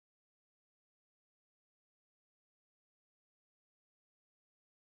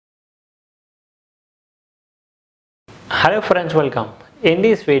Hello friends, welcome. In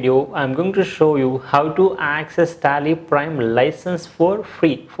this video I am going to show you how to access Tally Prime license for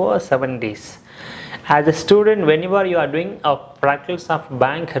free for 7 days. As a student, whenever you are doing a practice of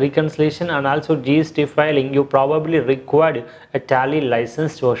bank reconciliation and also GST filing, you probably required a Tally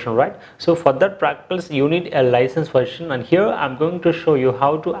license version, right? So for that practice you need a license version, and here I am going to show you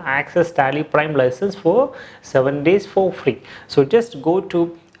how to access Tally Prime license for 7 days for free. So just go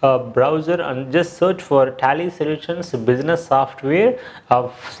to a browser and just search for Tally Solutions business software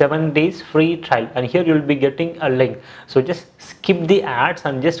of 7 days free trial, and here you will be getting a link. So just skip the ads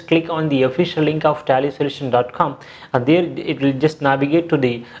and just click on the official link of tallysolution.com, and there it will just navigate to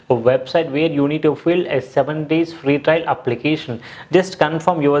the website where you need to fill a 7 days free trial application. Just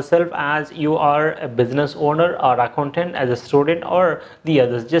confirm yourself as you are a business owner or accountant, as a student or the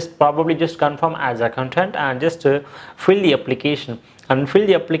others. Just probably just confirm as accountant and just fill the application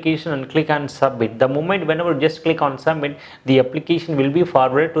and click on submit. The moment whenever just click on submit, the application will be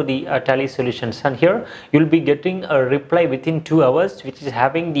forwarded to the Tally Solutions, and here you will be getting a reply within 2 hours, which is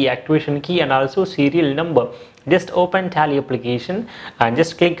having the activation key and also serial number. Just open Tally application and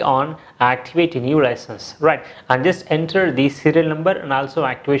just click on activate a new license, right, and just enter the serial number and also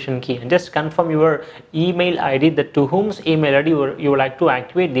activation key, and just confirm your email ID, that to whom's email ID you would like to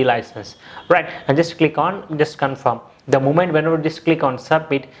activate the license, right, and just click on just confirm. The moment whenever just click on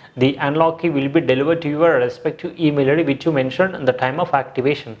submit, the unlock key will be delivered to your respective email ID which you mentioned at the time of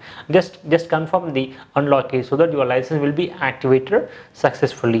activation. Just confirm the unlock key so that your license will be activated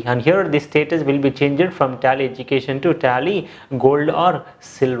successfully, and here the status will be changed from Tally Education to Tally Gold or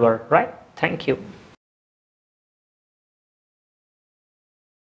Silver, right? Thank you.